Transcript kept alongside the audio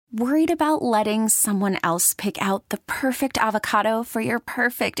Worried about letting someone else pick out the perfect avocado for your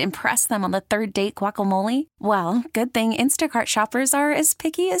perfect impress them on the third date guacamole? Well, good thing Instacart shoppers are as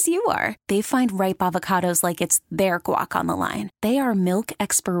picky as you are. They find ripe avocados like it's their guac on the line. They are milk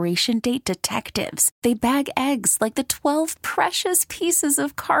expiration date detectives. They bag eggs like the 12 precious pieces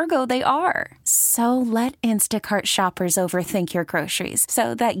of cargo they are. So let Instacart shoppers overthink your groceries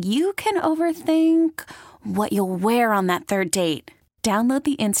so that you can overthink what you'll wear on that third date. Download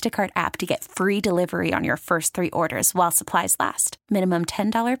the Instacart app to get free delivery on your first 3 orders while supplies last. Minimum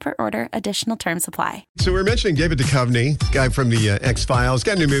 $10 per order. Additional terms apply. So we're mentioning David Duchovny, guy from the X-Files,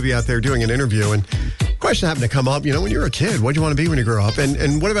 got a new movie out there doing an interview, and question happened to come up, when you were a kid, what did you want to be when you grew up?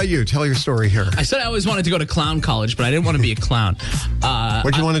 And what about you? Tell your story here. I said I always wanted to go to clown college, but I didn't want to be a clown. What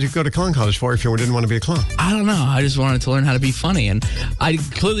did you want to go to clown college for if you didn't want to be a clown? I don't know. I just wanted to learn how to be funny, and I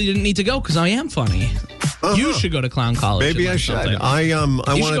clearly didn't need to go because I am funny. You should go to clown college. Maybe I should. You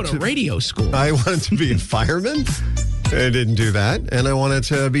wanted should go to radio school. I wanted to be a fireman. I didn't do that. And I wanted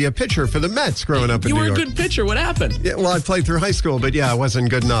to be a pitcher for the Mets growing up in New York. You were a good pitcher. What happened? Yeah, well, I played through high school, but I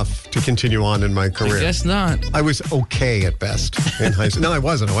wasn't good enough to continue on in my career. I guess not. I was okay at best in high school. No, I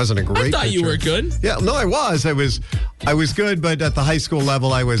wasn't. I wasn't a great pitcher. I thought you were good. Yeah, no, I was. I was good, but at the high school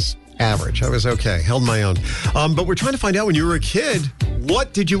level, I was average. I was okay. Held my own. But we're trying to find out, when you were a kid,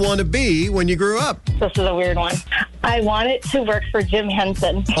 what did you want to be when you grew up? This is a weird one. I wanted to work for Jim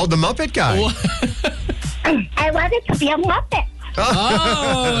Henson. Oh, the Muppet guy. I wanted to be a Muppet.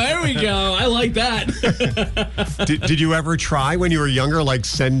 Oh, there we go. I like that. Did you ever try when you were younger, like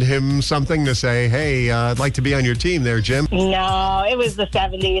send him something to say, hey, I'd like to be on your team there, Jim? No, it was the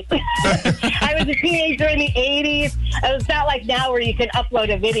 70s. I was a teenager in the 80s. It's not like now where you can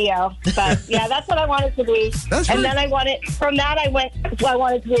upload a video. But yeah, that's what I wanted to be. Then I wanted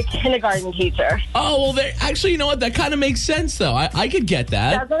to be a kindergarten teacher. Oh, well, actually, you know what? That kind of makes sense, though. I could get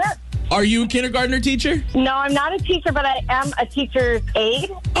that. Doesn't it? Are you a kindergartner teacher? No, I'm not a teacher, but I am a teacher's aide.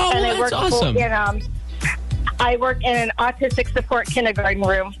 Oh, and well, that's awesome. I work in an autistic support kindergarten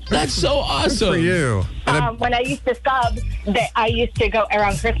room. That's so awesome. Good for you. When I used to sub, I usuld to go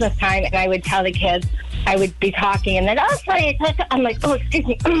around Christmas time, and I would tell the kids, I would be talking, and then, sorry, I'm like, excuse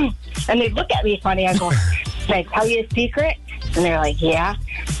me. And they'd look at me funny. I go, can I tell you a secret? And they're like, yeah.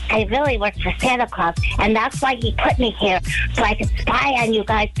 I really work for Santa Claus, and that's why he put me here, so I could spy on you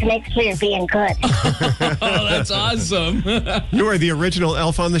guys to make sure you're being good. Oh, that's awesome. You were the original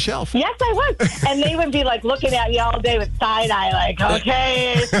elf on the shelf. Yes, I was. And they would be like looking at me all day with side eye, like,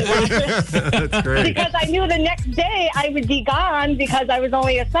 okay. That's great. Because I knew the next day I would be gone because I was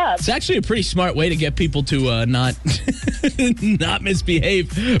only a sub. It's actually a pretty smart way to get people to not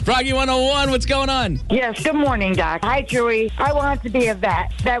misbehave. Froggy 101, what's going on? Yes, good morning, Doc. Hi, Chewy. I wanted to be a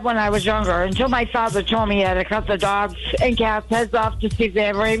vet when I was younger, until my father told me I had to cut the dogs and cats' heads off to see if they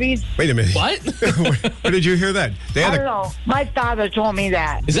have rabies. Wait a minute. What? Where did you hear that? I don't know. My father told me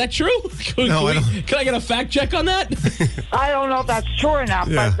that. Is that true? Can I get a fact check on that? I don't know if that's true or not,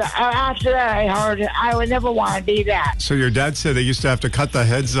 but after that I heard I would never want to be that. So your dad said they used to have to cut the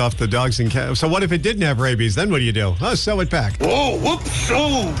heads off the dogs and cats. So what if it didn't have rabies? Then what do you do? Oh, sew it back. Whoa, whoops,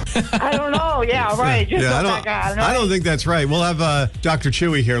 I don't know. Yeah, right. Just I don't think that's right. We'll have Dr.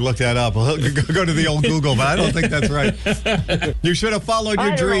 Chewy here look that up. We'll go to the old Google, but I don't think that's right. You should have followed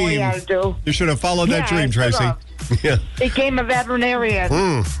your dream. You should have followed that dream, Tracy. Yeah. Became a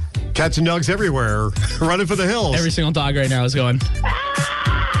veterinarian. Cats and dogs everywhere, running for the hills. Every single dog right now is going.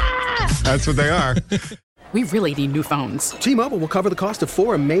 That's what they are. We really need new phones. T-Mobile will cover the cost of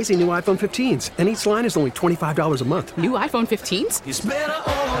 4 amazing new iPhone 15s, and each line is only $25 a month. New iPhone 15s? It's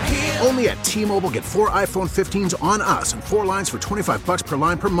better over here. Only at T-Mobile, get 4 iPhone 15s on us and 4 lines for $25 per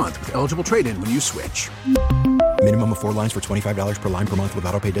line per month with eligible trade-in when you switch. Minimum of 4 lines for $25 per line per month with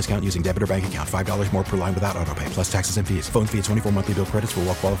autopay discount using debit or bank account. $5 more per line without autopay, plus taxes and fees. Phone fee at 24 monthly bill credits for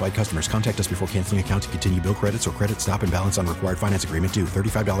well-qualified customers. Contact us before canceling account to continue bill credits or credit stop and balance on required finance agreement due.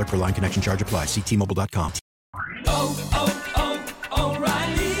 $35 per line connection charge applies. See T-Mobile.com.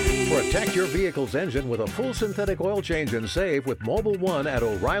 O'Reilly. Protect your vehicle's engine with a full synthetic oil change and save with Mobil 1 at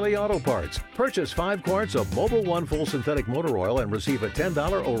O'Reilly Auto Parts. Purchase 5 quarts of Mobil 1 full synthetic motor oil and receive a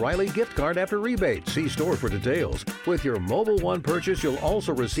 $10 O'Reilly gift card after rebate. See store for details. With your Mobil 1 purchase, you'll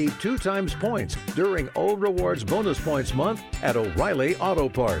also receive 2 times points during O Rewards Bonus Points Month at O'Reilly Auto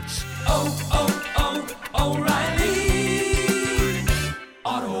Parts. O'Reilly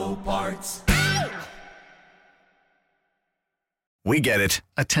Auto Parts. We get it.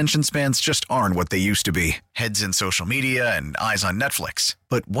 Attention spans just aren't what they used to be. Heads in social media and eyes on Netflix.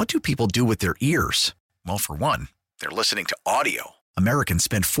 But what do people do with their ears? Well, for one, they're listening to audio. Americans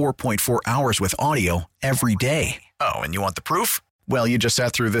spend 4.4 hours with audio every day. Oh, and you want the proof? Well, you just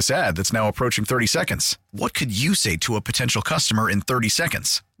sat through this ad that's now approaching 30 seconds. What could you say to a potential customer in 30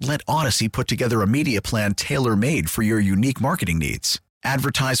 seconds? Let Odyssey put together a media plan tailor-made for your unique marketing needs.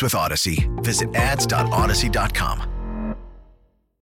 Advertise with Odyssey. Visit ads.odyssey.com.